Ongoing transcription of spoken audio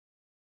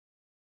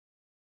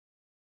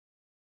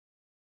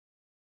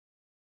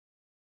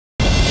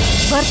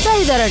ಬರ್ತಾ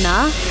ಇದಾರಣ್ಣ.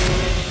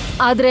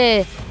 ಆದ್ರೆ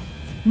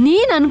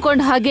ನೀನ್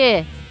ಅನ್ಕೊಂಡ ಹಾಗೆ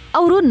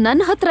ಅವರು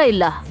ನನ್ನ ಹತ್ರ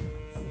ಇಲ್ಲ.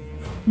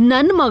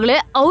 ನನ್ ಮಗಳೇ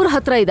ಅವ್ರ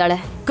ಹತ್ರ ಇದ್ದಾಳೆ.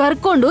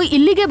 ಕರ್ಕೊಂಡು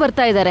ಇಲ್ಲಿಗೆ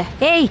ಬರ್ತಾ ಇದ್ದಾರೆ.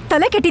 ಏಯ್,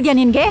 ತಲೆ ಕೆಟ್ಟಿದ್ಯಾ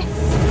ನಿನ್ಗೆ?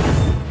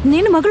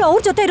 ನಿನ್ ಮಗಳು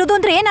ಅವ್ರ ಜೊತೆ ಇರೋದು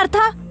ಅಂದ್ರೆ ಏನರ್ಥ?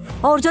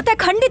 ಅವ್ರ ಜೊತೆ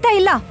ಖಂಡಿತ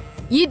ಇಲ್ಲ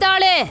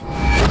ಇದ್ದಾಳೆ.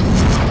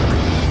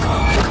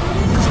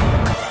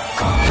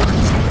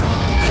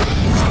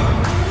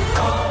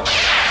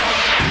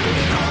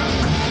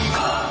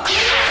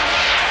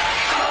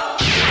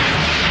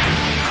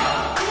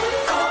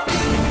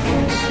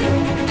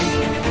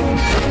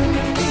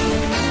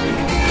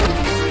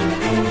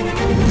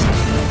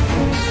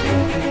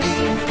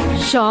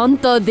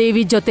 ಶಾಂತ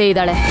ದೇವಿ ಜೊತೆ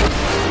ಇದ್ದಾಳೆ.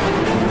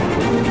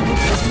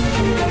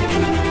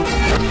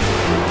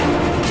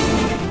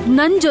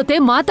 ನನ್ ಜೊತೆ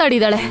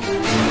ಮಾತಾಡಿದಾಳೆ.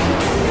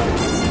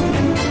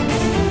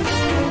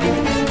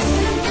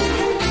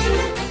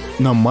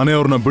 ನಮ್ಮ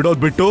ಮನೆಯವ್ರನ್ನ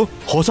ಬಿಡೋದ್ ಬಿಟ್ಟು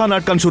ಹೊಸ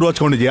ನಾಟಕ ಶುರು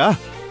ಹಚ್ಕೊಂಡಿದ್ಯಾ?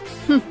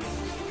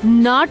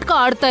 ನಾಟಕ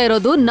ಆಡ್ತಾ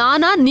ಇರೋದು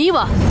ನಾನಾ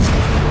ನೀವಾ?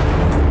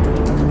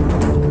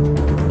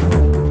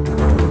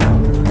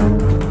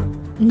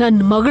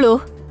 ನನ್ ಮಗಳು,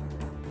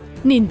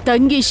 ನಿನ್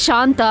ತಂಗಿ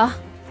ಶಾಂತ,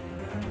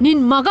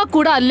 ನಿನ್ ಮಗ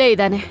ಕೂಡ ಅಲ್ಲೇ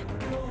ಇದ್ದಾನೆ.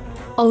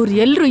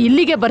 ಅವ್ರೆಲ್ರೂ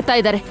ಇಲ್ಲಿಗೆ ಬರ್ತಾ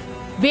ಇದ್ದಾರೆ.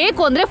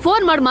 ಬೇಕು ಅಂದ್ರೆ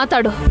ಫೋನ್ ಮಾಡಿ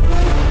ಮಾತಾಡು.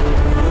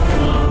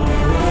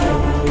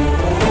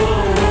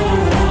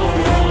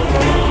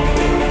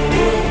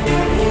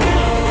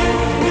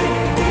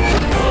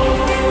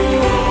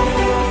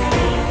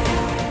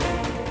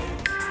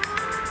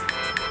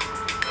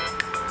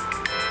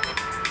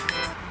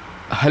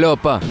 ಹಲೋ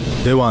ಅಪ್ಪ.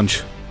 ದೇವಾಂಶ್,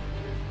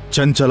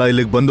 ಚಂಚಲ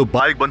ಇಲ್ಲಿಗೆ ಬಂದು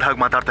ಬಾಯಿಗೆ ಬಂದ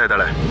ಹಾಗೆ ಮಾತಾಡ್ತಾ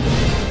ಇದ್ದಾಳೆ.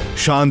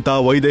 ಶಾಂತ,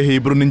 ವೈದೇಹಿ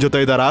ಇಬ್ರು ನಿನ್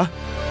ಜೊತೆ ಇದ್ದಾರಾ?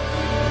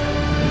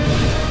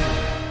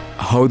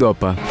 ಹೌದು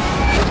ಅಪ್ಪ.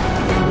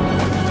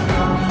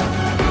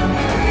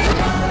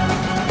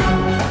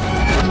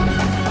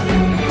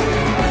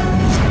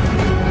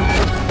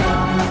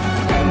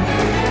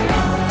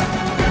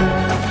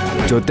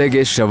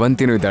 ಜೊತೆಗೆ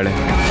ಶ್ರವಂತಿನೂ ಇದ್ದಾಳೆ.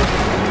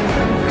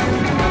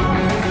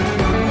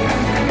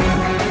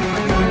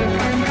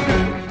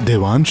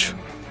 ದೇವಾಂಶ್,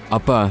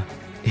 ಅಪ್ಪ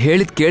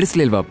ಹೇಳಿದ್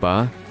ಕೇಳಿಸ್ಲಿಲ್ವಪ್ಪ?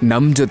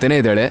 ನಮ್ ಜೊತೆನೇ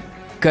ಇದ್ದಾಳೆ,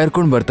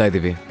 ಕರ್ಕೊಂಡ್ ಬರ್ತಾ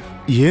ಇದೀವಿ.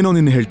 ಏನೋ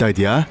ನೀನು ಹೇಳ್ತಾ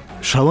ಇದೀಯಾ?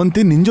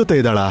 ಶ್ರವಂತಿ ನಿನ್ ಜೊತೆ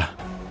ಇದ್ದಾಳಾ?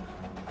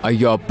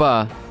 ಅಯ್ಯೋ ಅಪ್ಪ,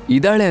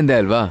 ಇದ್ದಾಳೆ ಅಂದೆ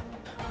ಅಲ್ವಾ,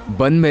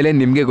 ಬಂದ್ಮೇಲೆ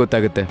ನಿಮ್ಗೆ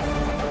ಗೊತ್ತಾಗುತ್ತೆ.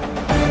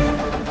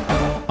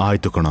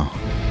 ಆಯ್ತು ಕಣೋ.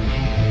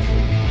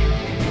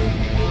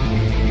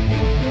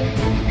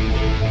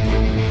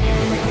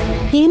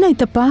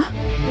 ಏನಾಯ್ತಪ್ಪ?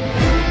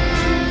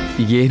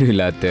 ಏನು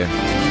ಇಲ್ಲ ಅತ್ತೆ.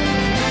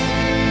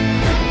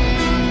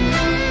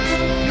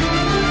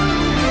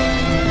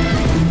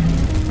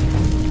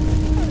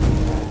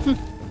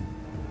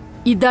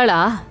 ಇದ್ದಾಳಾ?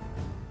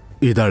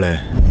 ಇದ್ದಾಳೆ.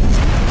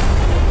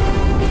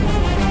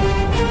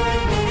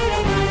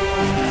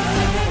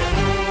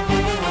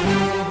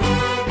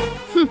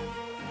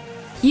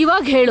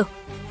 ಇವಾಗ ಹೇಳು,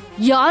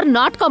 ಯಾರ್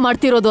ನಾಟಕ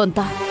ಮಾಡ್ತಿರೋದು ಅಂತ.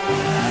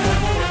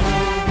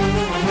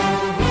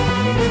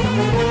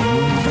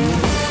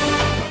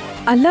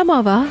 ಅಲ್ಲ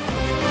ಮಾವ,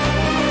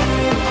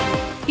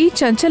 ಈ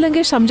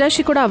ಚಂಚಲಂಗೆ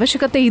ಸಮಜಾಯಿಷಿ ಕೊಡೋ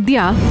ಅವಶ್ಯಕತೆ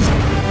ಇದೆಯಾ?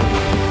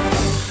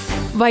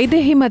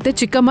 ವೈದೇಹಿ ಮತ್ತೆ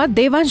ಚಿಕ್ಕಮ್ಮ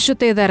ದೇವಾಂಶ್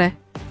ಜೊತೆ ಇದ್ದಾರೆ.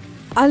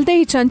 ಅಲ್ದೆ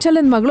ಈ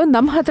ಚಂಚಲನ್ ಮಗಳು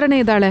ನಮ್ಮ ಹತ್ರನೇ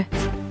ಇದ್ದಾಳೆ.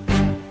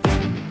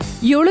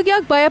 ಇವಳಿಗೆ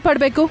ಯಾಕೆ ಭಯ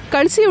ಪಡ್ಬೇಕು?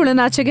 ಕಳ್ಸಿ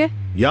ಇವಳನ್ನ ಆಚೆಗೆ.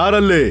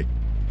 ಯಾರಲ್ಲಿ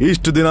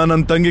ಇಷ್ಟು ದಿನ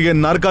ನನ್ನ ತಂಗಿಗೆ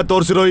ನರಕ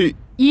ತೋರಿಸಿರೋ?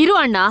 ಇರು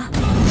ಅಣ್ಣ.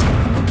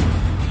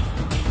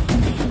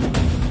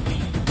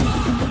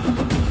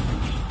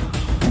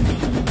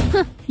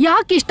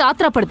 ಯಾಕಿಷ್ಟ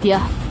ಆತ್ರ ಪಡ್ತೀಯ?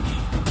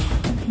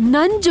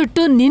 ನನ್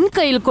ಜುಟ್ಟು ನಿನ್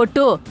ಕೈಲ್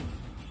ಕೊಟ್ಟು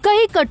ಕೈ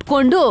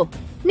ಕಟ್ಕೊಂಡು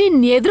ನಿನ್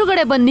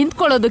ಎದುರುಗಡೆ ಬಂದ್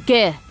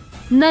ನಿಂತ್ಕೊಳ್ಳೋದಕ್ಕೆ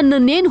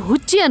ನನ್ನನ್ನೇನ್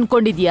ಹುಚ್ಚಿ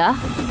ಅನ್ಕೊಂಡಿದ್ಯಾ?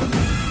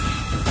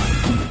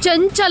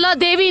 ಚಂಚಲ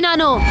ದೇವಿ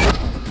ನಾನು.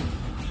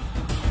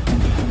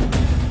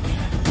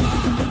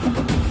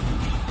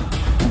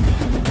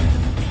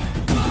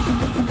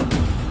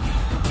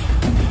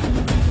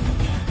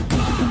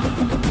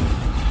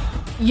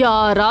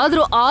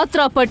 ಯಾರಾದ್ರೂ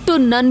ಆತ್ರ ಪಟ್ಟು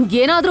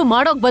ನನ್ಗೇನಾದ್ರೂ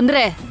ಮಾಡೋಕ್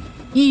ಬಂದ್ರೆ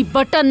ಈ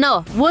ಬಟನ್ನ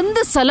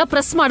ಒಂದು ಸಲ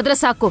ಪ್ರೆಸ್ ಮಾಡಿದ್ರೆ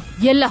ಸಾಕು,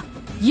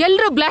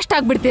 ಎಲ್ರೂ ಬ್ಲಾಸ್ಟ್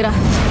ಆಗ್ಬಿಡ್ತೀರಾ.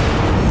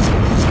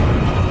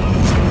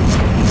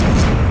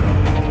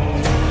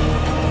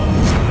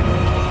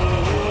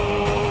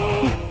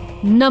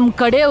 ನಮ್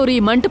ಕಡೆಯವರು ಈ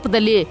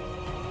ಮಂಟಪದಲ್ಲಿ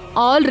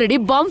ಆಲ್ರೆಡಿ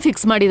ಬಾಂಬ್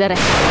ಫಿಕ್ಸ್ ಮಾಡಿದ್ದಾರೆ.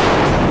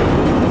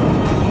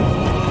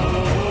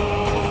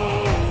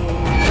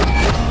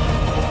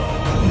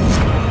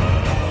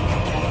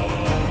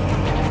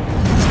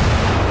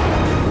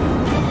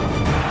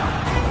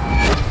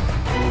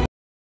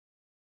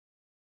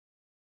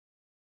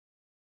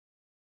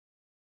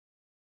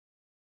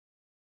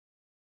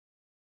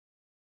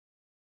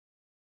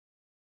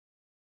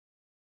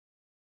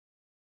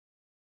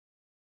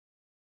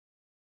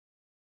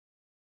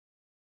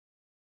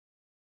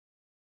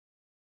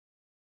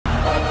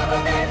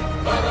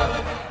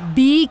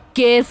 Be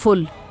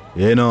careful.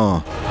 ಏನೋ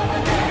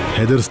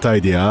ಹೆದರ್ಸ್ತಾ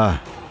ಇದೀಯಾ?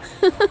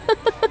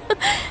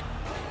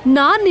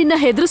 ನಾನ್ ನಿನ್ನ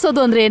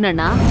ಹೆದರ್ಸೋದು ಅಂದ್ರೆ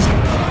ಏನಣ್ಣ?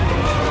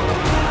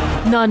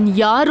 ನಾನ್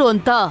ಯಾರು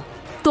ಅಂತ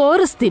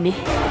ತೋರಿಸ್ತೀನಿ.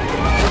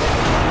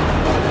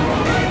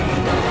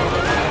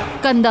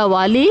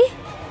 ಕಂದವಾಲಿ,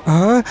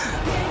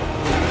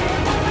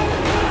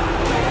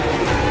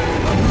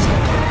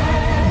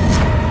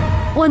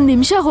 ಒಂದ್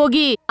ನಿಮಿಷ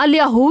ಹೋಗಿ ಅಲ್ಲಿ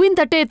ಆ ಹೂವಿನ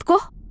ತಟ್ಟೆ ಎತ್ಕೋ.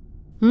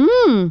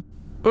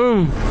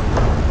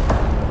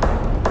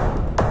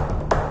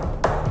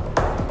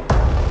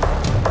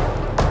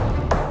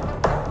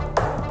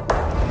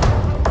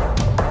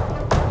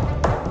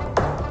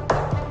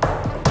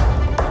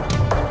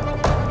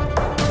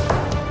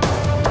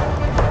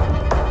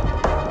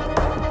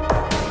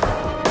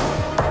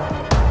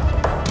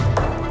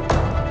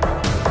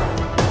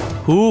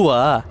 ಹೂವಾ?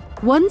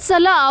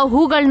 ಒಂದ್ಸಲ ಆ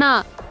ಹೂಗಳನ್ನ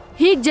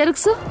ಹೀಗ್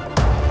ಜರುಗ್ಸು.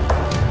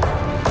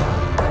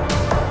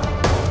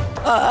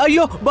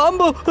 ಅಯ್ಯೋ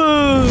bomb!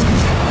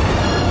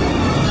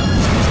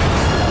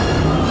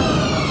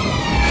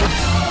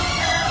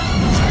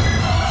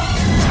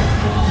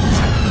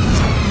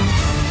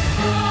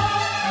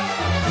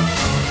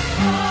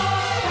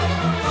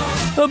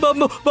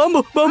 Bomb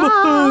bomb bomb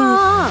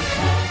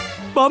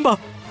ಬಾಂಬಾ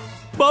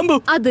bomb!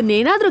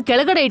 ಅದನ್ನೇನಾದ್ರೂ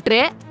ಕೆಳಗಡೆ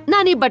ಇಟ್ರೆ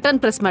ನಾನು ಈ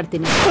ಬಟನ್ ಪ್ರೆಸ್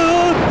ಮಾಡ್ತೀನಿ.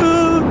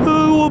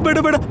 ಬೇಡ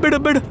ಬೇಡ ಬೇಡ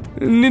ಬೇಡ,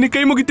 ನಿನ್ನ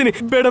ಕೈ ಮುಗಿತೀನಿ,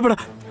 ಬೇಡ ಬೇಡ.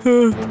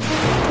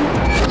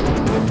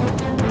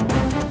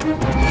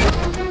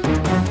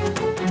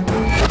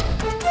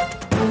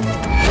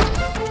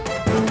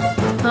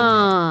 ಹಾ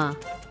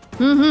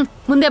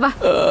ಮುಂದೆ ಬಾ.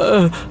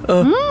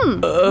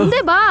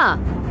 ಮುಂದೆ ಬಾ.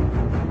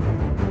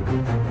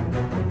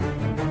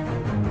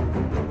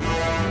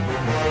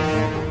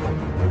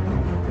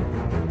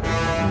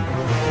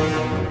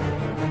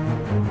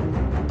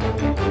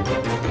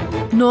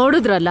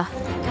 ನೋಡಿದ್ರಲ್ಲ,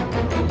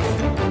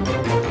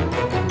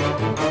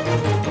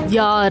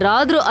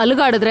 ಯಾರಾದ್ರೂ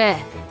ಅಲುಗಾಡಿದ್ರೆ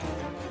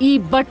ಈ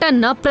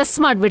ಬಟನ್ನ ಪ್ರೆಸ್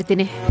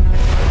ಮಾಡ್ಬಿಡ್ತೀನಿ.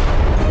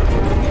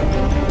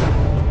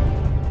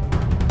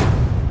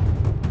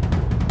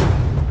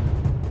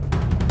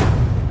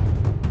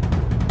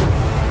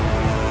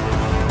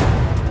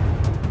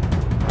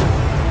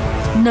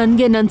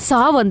 ನನ್ಗೆ ನನ್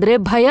ಸಾವಂದ್ರೆ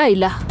ಭಯ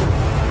ಇಲ್ಲ.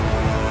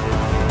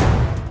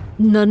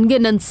 ನನ್ಗೆ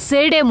ನನ್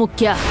ಸೇಡೆ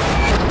ಮುಖ್ಯ.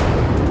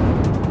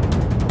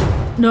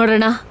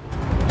 ನೋಡೋಣ,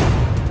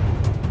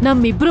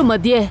 ನಮ್ಮಿಬ್ರು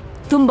ಮಧ್ಯೆ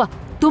ತುಂಬಾ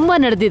ತುಂಬಾ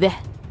ನಡೆದಿದೆ.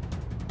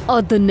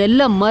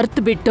 ಅದನ್ನೆಲ್ಲ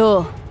ಮರ್ತು ಬಿಟ್ಟು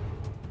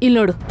ಇಲ್ಲಿ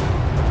ನೋಡು,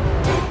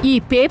 ಈ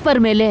ಪೇಪರ್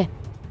ಮೇಲೆ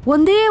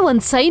ಒಂದೇ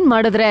ಒಂದ್ ಸೈನ್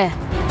ಮಾಡಿದ್ರೆ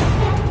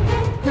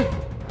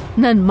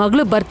ನನ್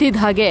ಮಗಳು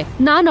ಬರ್ತಿದ್ದ ಹಾಗೆ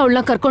ನಾನು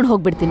ಅವಳನ್ನ ಕರ್ಕೊಂಡು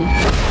ಹೋಗ್ಬಿಡ್ತೀನಿ.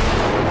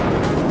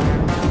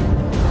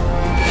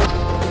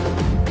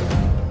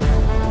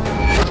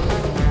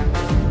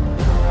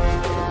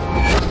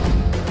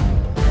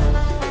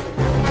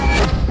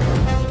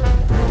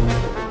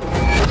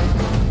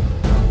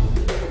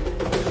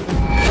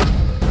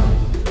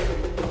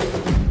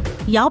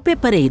 ಯಾವ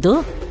ಪೇಪರೇ ಇದು?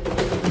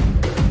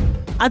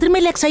 ಅದ್ರ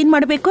ಮೇಲೆ ಯಾಕೆ ಸೈನ್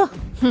ಮಾಡಬೇಕು?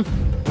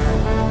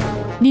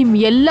 ನಿಮ್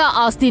ಎಲ್ಲ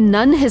ಆಸ್ತಿ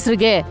ನನ್ನ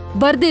ಹೆಸರಿಗೆ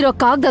ಬರ್ದಿರೋ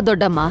ಕಾಗ್ದ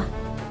ದೊಡ್ಡಮ್ಮ.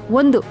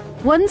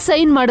 ಒಂದ್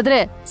ಸೈನ್ ಮಾಡಿದ್ರೆ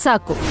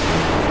ಸಾಕು.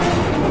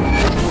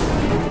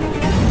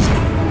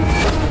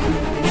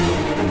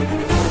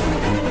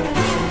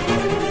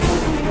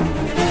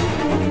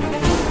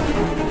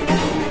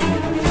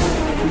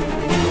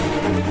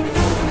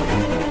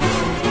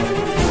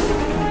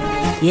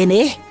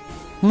 ಏನೇ,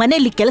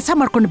 ಮನೆಯಲ್ಲಿ ಕೆಲಸ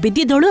ಮಾಡ್ಕೊಂಡು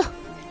ಬಿದ್ದಿದ್ದೋಳು,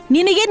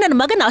 ನಿನಗೆ ನನ್ನ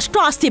ಮಗನ ಅಷ್ಟು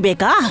ಆಸ್ತಿ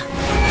ಬೇಕಾ?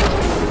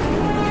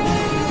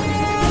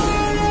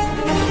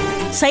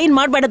 ಸೈನ್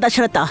ಮಾಡಬೇಡ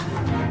ದಶರಥ.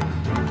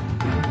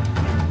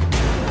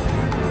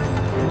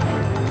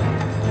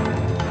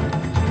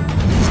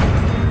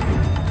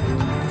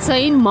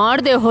 ಸೈನ್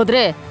ಮಾಡದೆ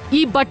ಹೋದ್ರೆ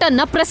ಈ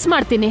ಬಟನ್ನ ಪ್ರೆಸ್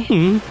ಮಾಡ್ತೀನಿ.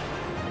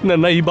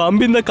 ನನ್ನ ಈ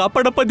ಬಾಂಬಿಂದ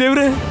ಕಾಪಾಡಪ್ಪ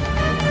ದೇವ್ರೆ.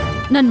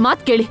 ನನ್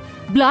ಮಾತ್ ಕೇಳಿ,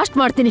 ಬ್ಲಾಸ್ಟ್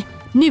ಮಾಡ್ತೀನಿ.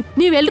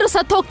 ನೀವೆಲ್ರೂ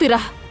ಸತ್ತು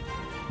ಹೋಗ್ತೀರಾ.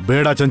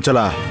 ಬೇಡ ಚಂಚಲ,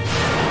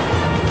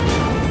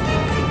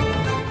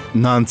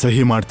 ನಾನ್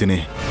ಸಹಿ ಮಾಡ್ತೀನಿ.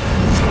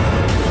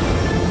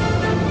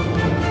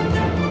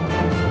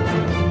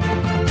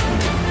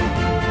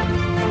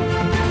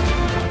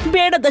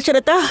 ಬೇಡ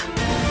ದಶರಥ,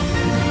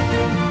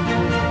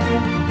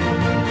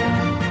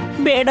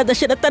 ಬೇಡ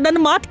ದಶರಥ,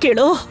 ನನ್ನ ಮಾತು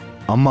ಕೇಳು.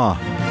 ಅಮ್ಮ,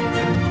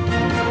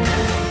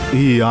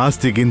 ಈ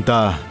ಆಸ್ತಿಗಿಂತ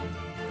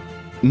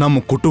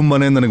ನಮ್ಮ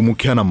ಕುಟುಂಬನೇ ನನಗೆ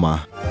ಮುಖ್ಯನಮ್ಮ.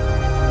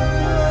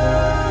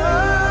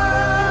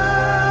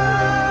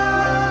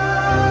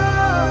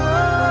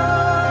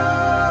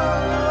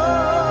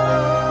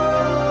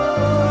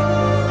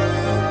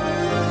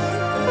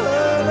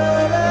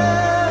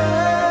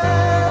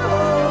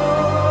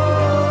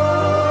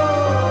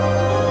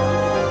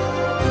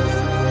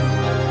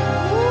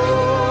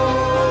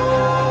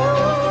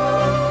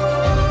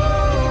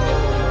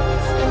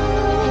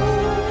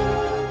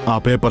 ಆ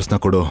ಪೇಪರ್ಸ್ನ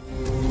ಕೊಡು.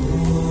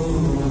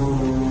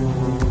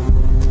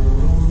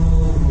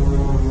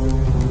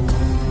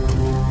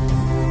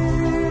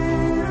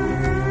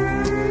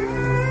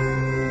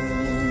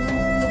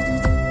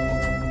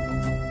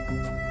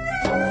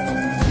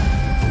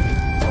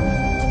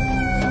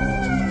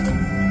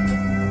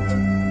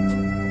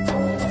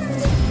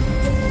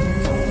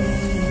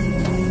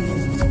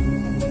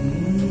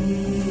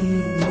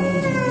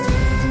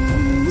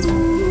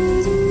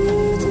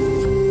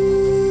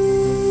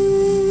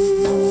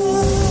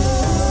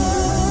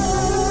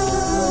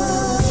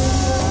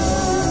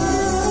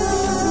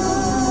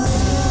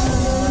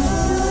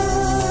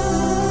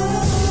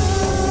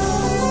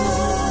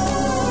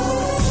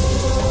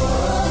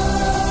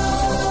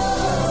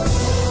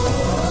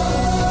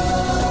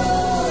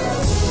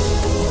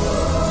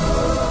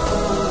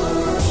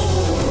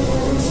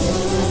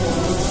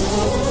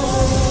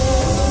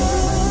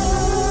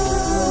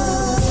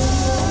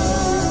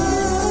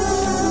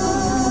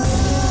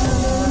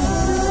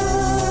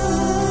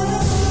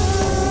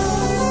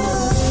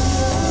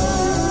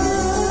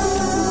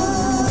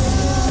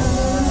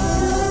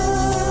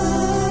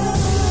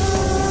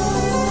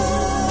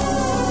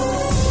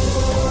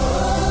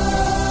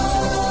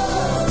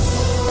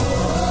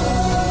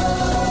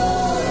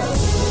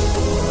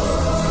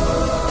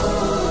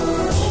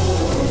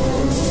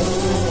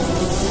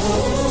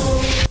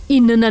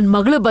 ಇನ್ನು ನನ್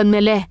ಮಗಳು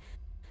ಬಂದ್ಮೇಲೆ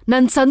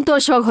ನಾನ್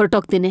ಸಂತೋಷವಾಗಿ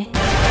ಹೊರಟೋಗ್ತೀನಿ.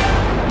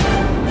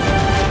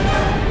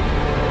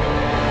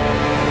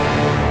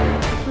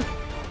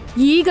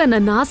 ಈಗ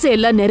ನನ್ನ ಆಸೆ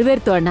ಎಲ್ಲ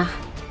ನೆರವೇರ್ತು ಅಣ್ಣ.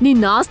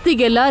 ನಿನ್ನ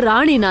ಆಸ್ತಿಗೆಲ್ಲ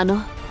ರಾಣಿ ನಾನು.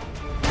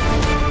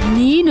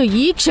 ನೀನು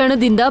ಈ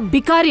ಕ್ಷಣದಿಂದ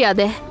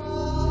ಬಿಕಾರಿಯಾದೆ.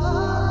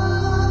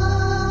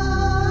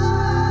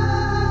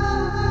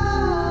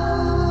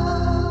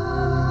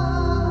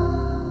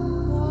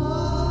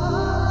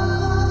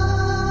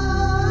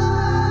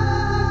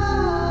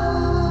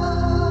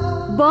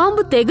 ಬಾಂಬ್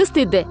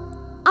ತೆಗೆಸ್ತಿದ್ದೆ,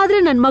 ಆದ್ರೆ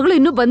ನನ್ ಮಗಳು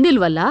ಇನ್ನೂ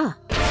ಬಂದಿಲ್ವಲ್ಲ.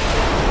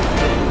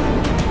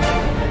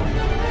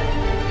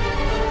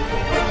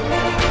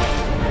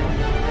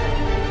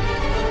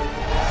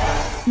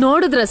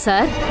 ನೋಡಿದ್ರ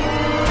ಸರ್,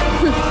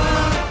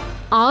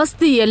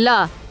 ಆಸ್ತಿ ಎಲ್ಲ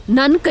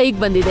ನನ್ ಕೈಗೆ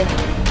ಬಂದಿದೆ.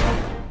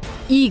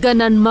 ಈಗ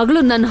ನನ್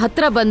ಮಗಳು ನನ್ನ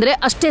ಹತ್ರ ಬಂದ್ರೆ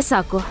ಅಷ್ಟೇ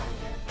ಸಾಕು.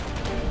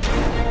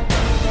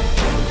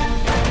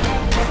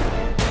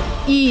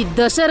 ಈ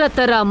ದಶರಥ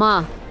ರಾಮ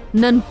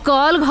ನನ್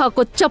ಕಾಲ್ಗೆ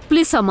ಹಾಕೋ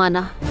ಚಪ್ಲಿ ಸಮಾನ.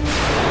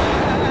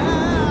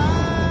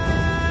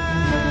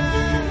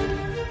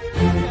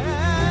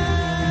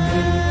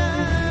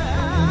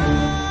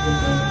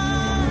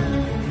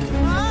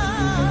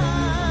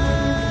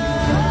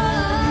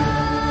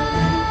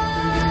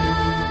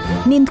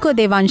 ನಿಂತ್ಕೋ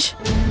ದೇವಾಂಶ್.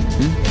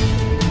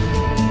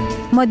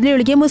 ಮೊದ್ಲು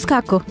ಇವಳಿಗೆ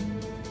ಮುಸ್ಕಾಕು.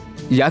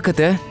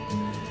 ಯಾಕತೆ?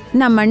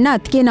 ನಮ್ಮಣ್ಣ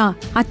ಅದ್ಕೇನ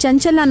ಆ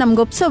ಚಂಚಲ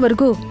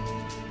ನಮ್ಗೊಪ್ಸೋವರೆಗೂ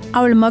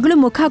ಅವಳ ಮಗಳು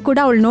ಮುಖ ಕೂಡ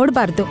ಅವಳು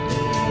ನೋಡಬಾರ್ದು.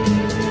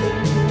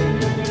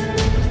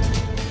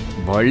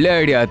 ಒಳ್ಳೆ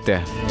ಐಡಿಯಾ ಅತ್ತೆ.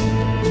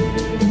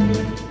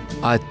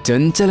 ಆ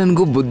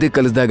ಚಂಚಲನ್ಗೂ ಬುದ್ಧಿ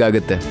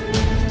ಕಲಿಸ್ದಾಗತ್ತೆ.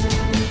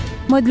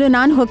 ಮೊದಲು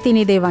ನಾನು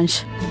ಹೋಗ್ತೀನಿ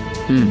ದೇವಾಂಶ್.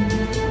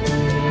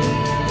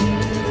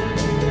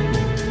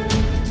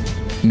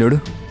 ನೋಡು,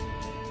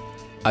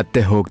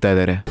 ಅತ್ತೆ ಹೋಗ್ತಾ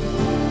ಇದ್ದಾರೆ.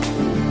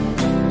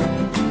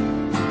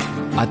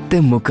 ಅತ್ತೆ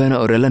ಮುಖನ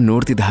ಅವರೆಲ್ಲ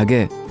ನೋಡ್ತಿದ್ದ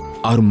ಹಾಗೆ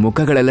ಅವ್ರ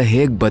ಮುಖಗಳೆಲ್ಲ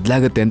ಹೇಗ್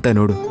ಬದಲಾಗತ್ತೆ ಅಂತ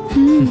ನೋಡು.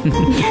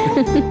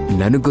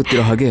 ನನಗ್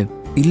ಗೊತ್ತಿರೋ ಹಾಗೆ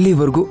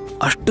ಇಲ್ಲಿವರೆಗೂ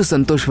ಅಷ್ಟು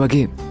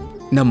ಸಂತೋಷವಾಗಿ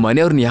ನಮ್ಮ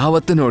ಮನೆಯವ್ರನ್ನ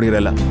ಯಾವತ್ತೂ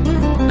ನೋಡಿರಲ್ಲ.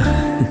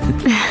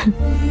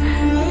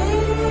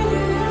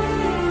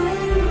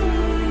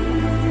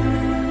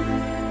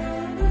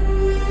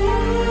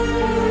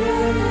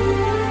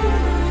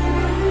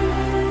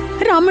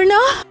 ರಾಮಣ್ಣ,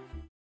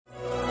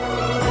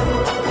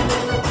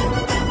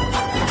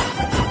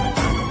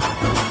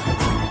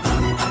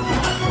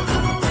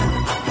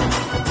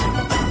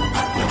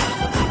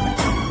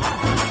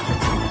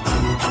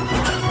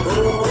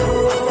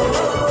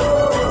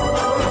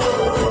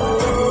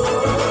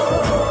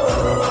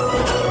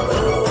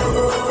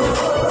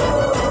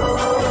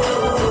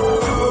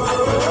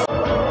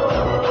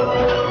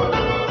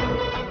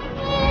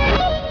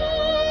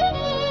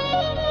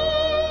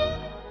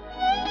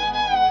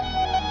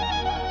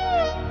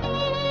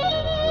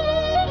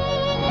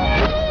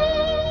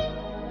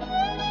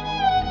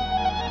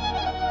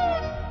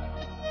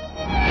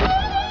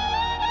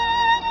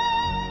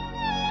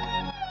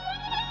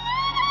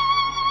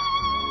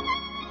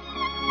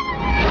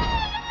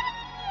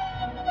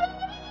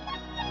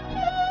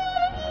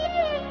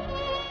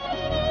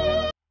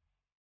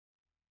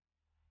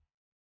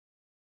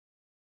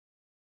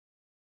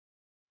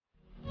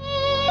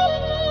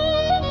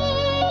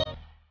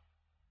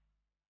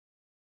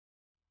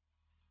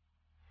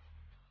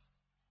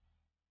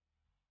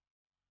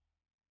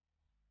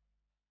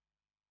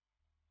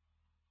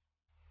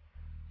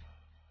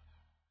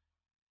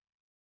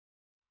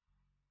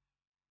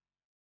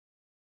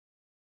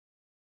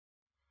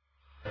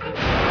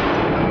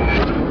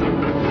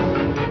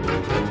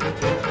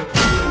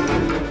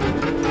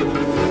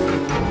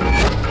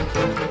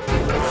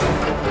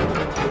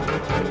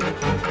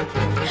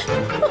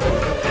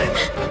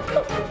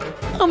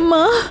 ಅಮ್ಮ,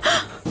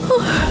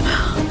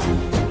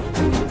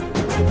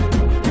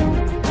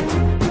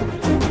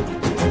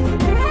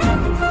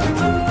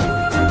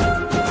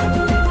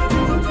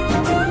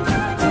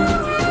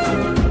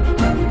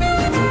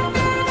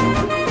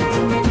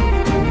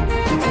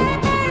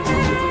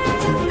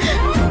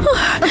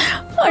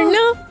 ಅಣ್ಣ,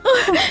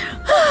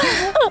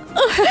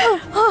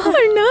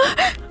 ಅಣ್ಣ,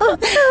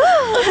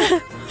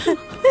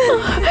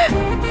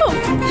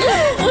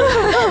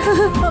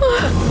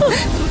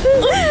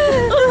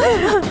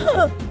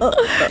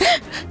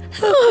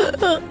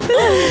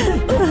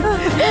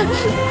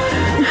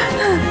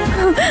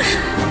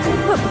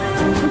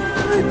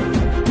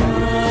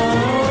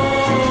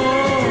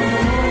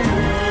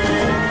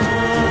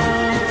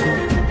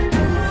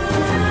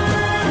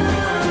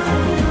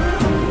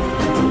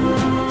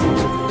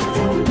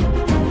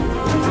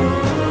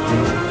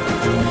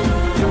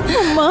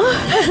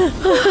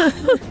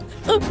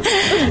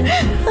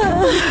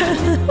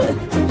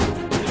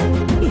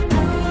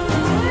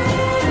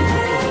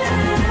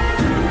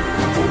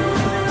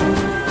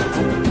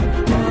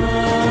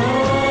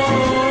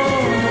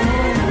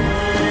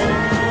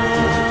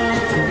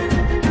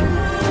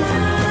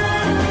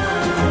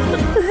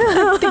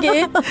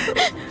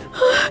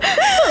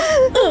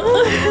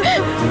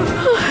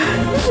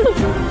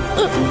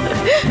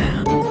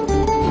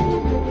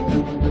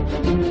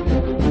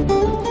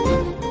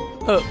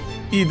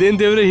 ಇದೇನ್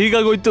ದೇವ್ರೆ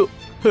ಹೀಗಾಗೋಯ್ತು.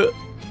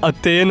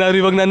 ಅತ್ತೆ ಏನಾದ್ರು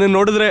ಇವಾಗ ನನ್ನ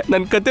ನೋಡಿದ್ರೆ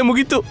ನನ್ನ ಕತೆ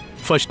ಮುಗೀತು.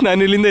 ಫಸ್ಟ್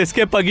ನಾನು ಇಲ್ಲಿಂದ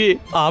ಎಸ್ಕೇಪ್ ಆಗಿ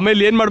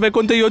ಆಮೇಲೆ ಏನ್ ಮಾಡ್ಬೇಕು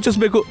ಅಂತ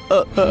ಯೋಚಿಸ್ಬೇಕು.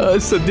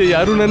 ಸದ್ಯ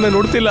ಯಾರು ನನ್ನ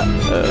ನೋಡ್ತಿಲ್ಲ.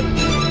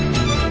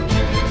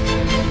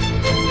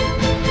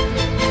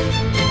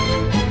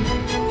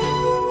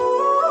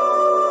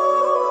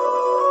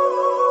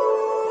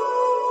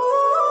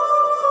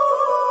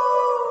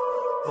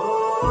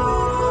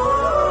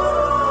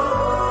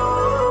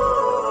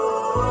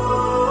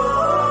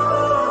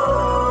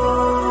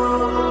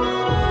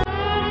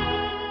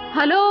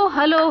 ಹಲೋ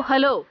ಹಲೋ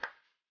ಹಲೋ,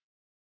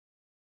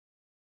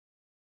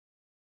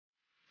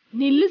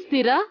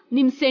 ನಿಲ್ಲಿಸ್ತೀರಾ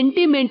ನಿಮ್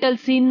ಸೆಂಟಿಮೆಂಟಲ್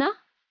ಸೀನ್ನ?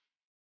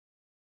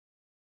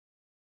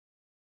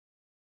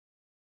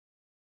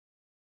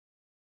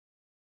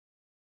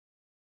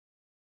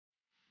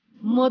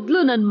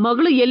 ಮೊದ್ಲು ನನ್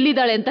ಮಗಳು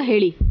ಎಲ್ಲಿದ್ದಾಳೆ ಅಂತ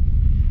ಹೇಳಿ.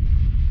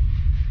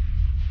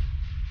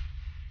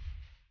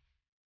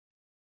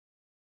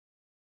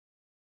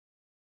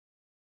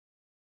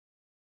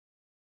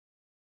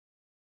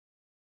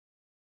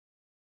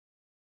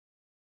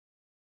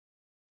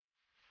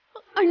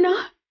 ಅಣ್ಣ,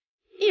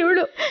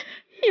 ಇವಳು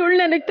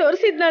ನನಗೆ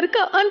ತೋರಿಸಿದ ನರ್ಕ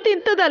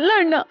ಅಂತಿಂತದಲ್ಲ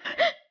ಅಣ್ಣ.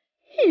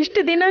 ಇಷ್ಟು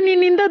ದಿನ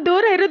ನಿನ್ನಿಂದ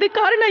ದೂರ ಇರೋದಕ್ಕೆ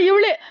ಕಾರಣ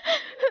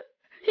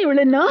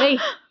ಇವಳನ್ನ.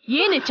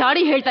 ಏನೇ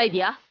ಚಾಡಿ ಹೇಳ್ತಾ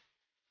ಇದೀಯಾ?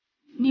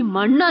 ನಿಮ್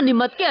ಅಣ್ಣ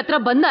ನಿಮ್ಮ ಅತ್ತಿಗೆ ಹತ್ರ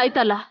ಬಂದ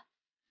ಆಯ್ತಲ್ಲ,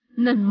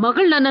 ನನ್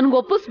ಮಗಳನ್ನ ನನ್ಗೆ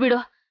ಒಪ್ಪಿಸ್ಬಿಡು.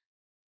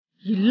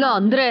 ಇಲ್ಲ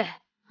ಅಂದ್ರೆ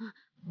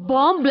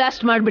ಬಾಂಬ್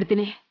ಬ್ಲಾಸ್ಟ್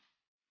ಮಾಡ್ಬಿಡ್ತೀನಿ.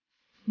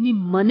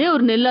 ನಿಮ್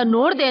ಮನೆಯವ್ರನ್ನೆಲ್ಲ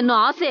ನೋಡ್ದೆ ಅನ್ನೋ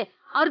ಆಸೆ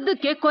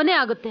ಅರ್ಧಕ್ಕೆ ಕೊನೆ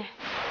ಆಗುತ್ತೆ.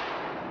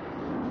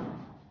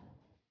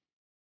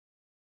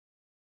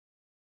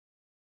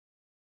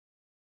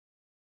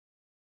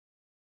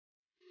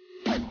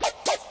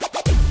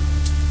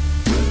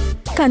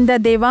 ಕಂದ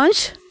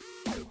ದೇವಾಂಶ್,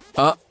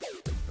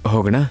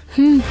 ಹೋಗೋಣ.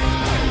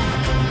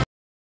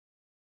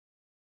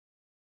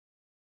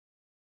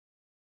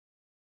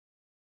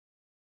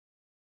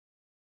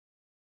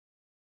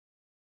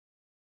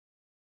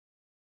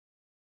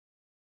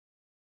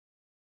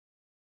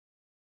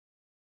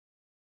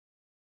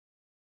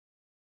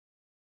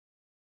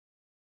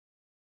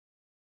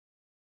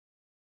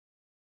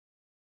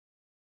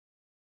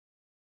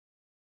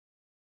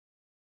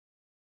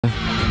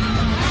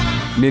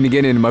 ನಿನಗೆ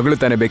ನಿನ್ನ ಮಗಳು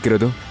ತಾನೇ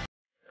ಬೇಕಿರೋದು,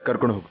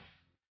 ಕರ್ಕೊಂಡು ಹೋಗು.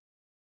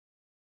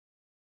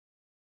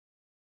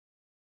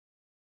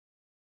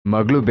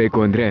 ಮಗಳು ಬೇಕು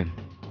ಅಂದ್ರೆ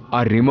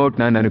ಆ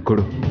ರಿಮೋಟ್ನ ನನಗೆ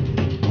ಕೊಡು.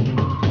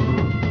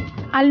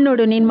 ಅಲ್ಲಿ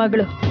ನೋಡು ನಿನ್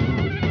ಮಗಳು.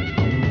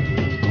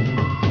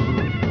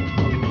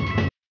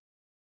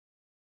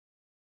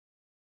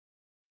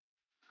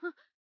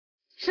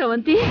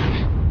 ಶ್ರವಂತಿ,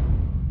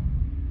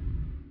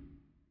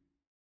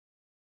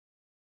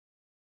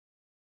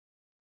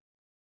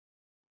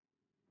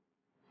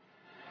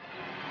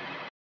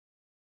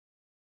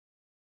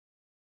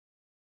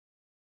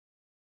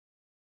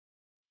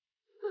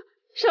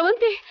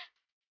 ಶ್ರವಂತಿ,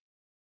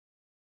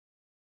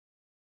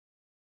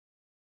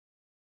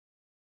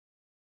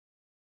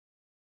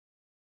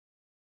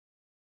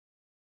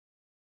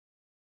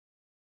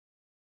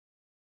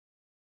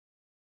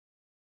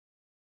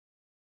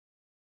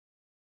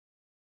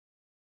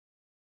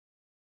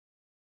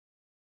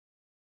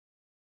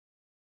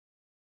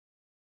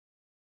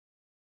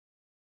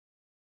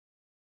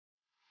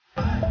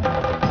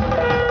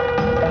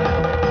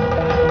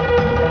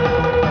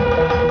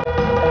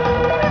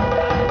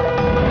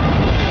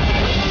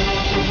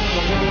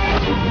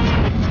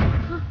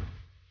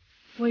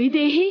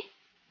 ವೈದೇಹಿ,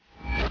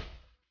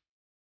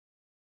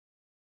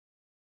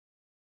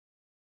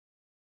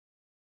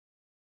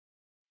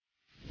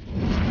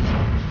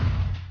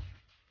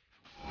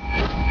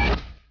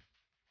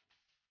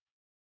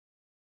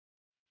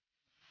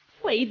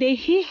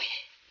 ವೈದೇಹಿ,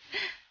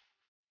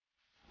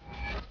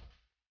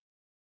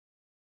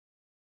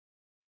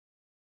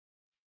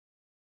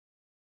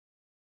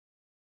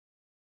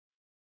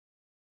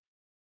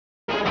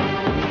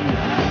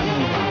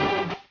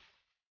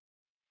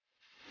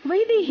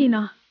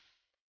 ವೈದೇಹಿನಾ?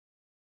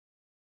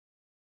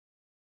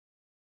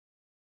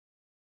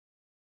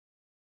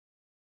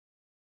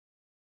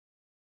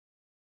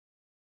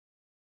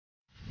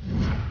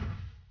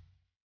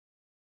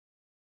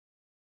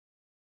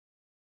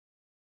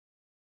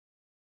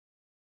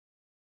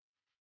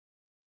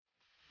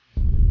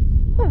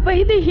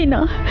 ವೈದೇಹಿನಾ?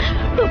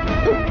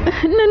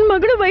 ನನ್ನ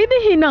ಮಗಳು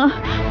ವೈದೇಹಿನಾ?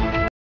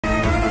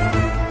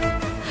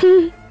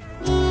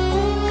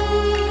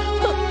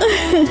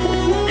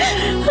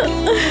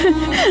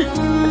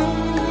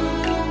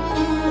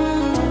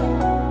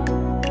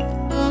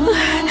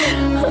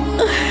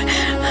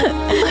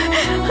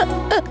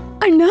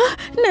 ಅಣ್ಣ,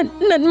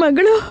 ನನ್ನ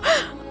ಮಗಳು.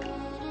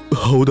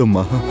 ಹೌದಮ್ಮ.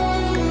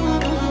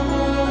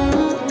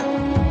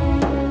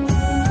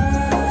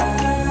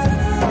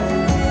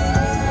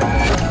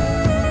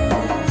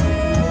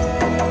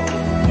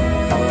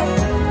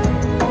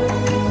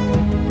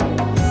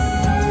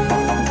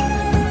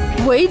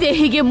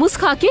 ವೈದೇಹಿಗೆ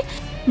ಮುಸ್ಕ್ ಹಾಕಿ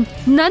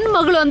ನನ್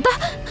ಮಗಳು ಅಂತ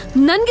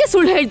ನನ್ಗೆ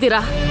ಸುಳ್ಳು ಹೇಳ್ತೀರಾ?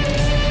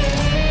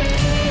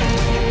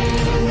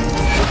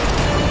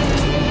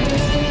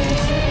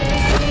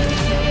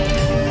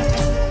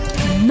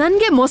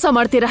 ನನ್ಗೆ ಮೋಸ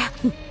ಮಾಡ್ತೀರಾ?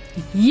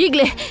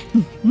 ಈಗ್ಲೇ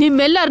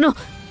ನಿಮ್ಮೆಲ್ಲರನ್ನು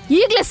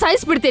ಈಗ್ಲೇ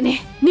ಸಾಯಿಸ್ಬಿಡ್ತೀನಿ.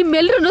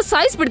 ನಿಮ್ಮೆಲ್ರೂ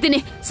ಸಾಯಿಸ್ಬಿಡ್ತೀನಿ.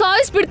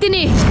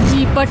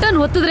 ಈ ಬಟನ್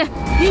ಒತ್ತಿದ್ರೆ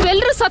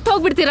ನೀವೆಲ್ಲರೂ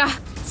ಸತ್ತೋಗ್ಬಿಡ್ತೀರಾ.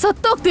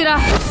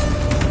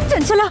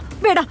 ಚಂಚಲ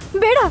ಬೇಡ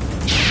ಬೇಡ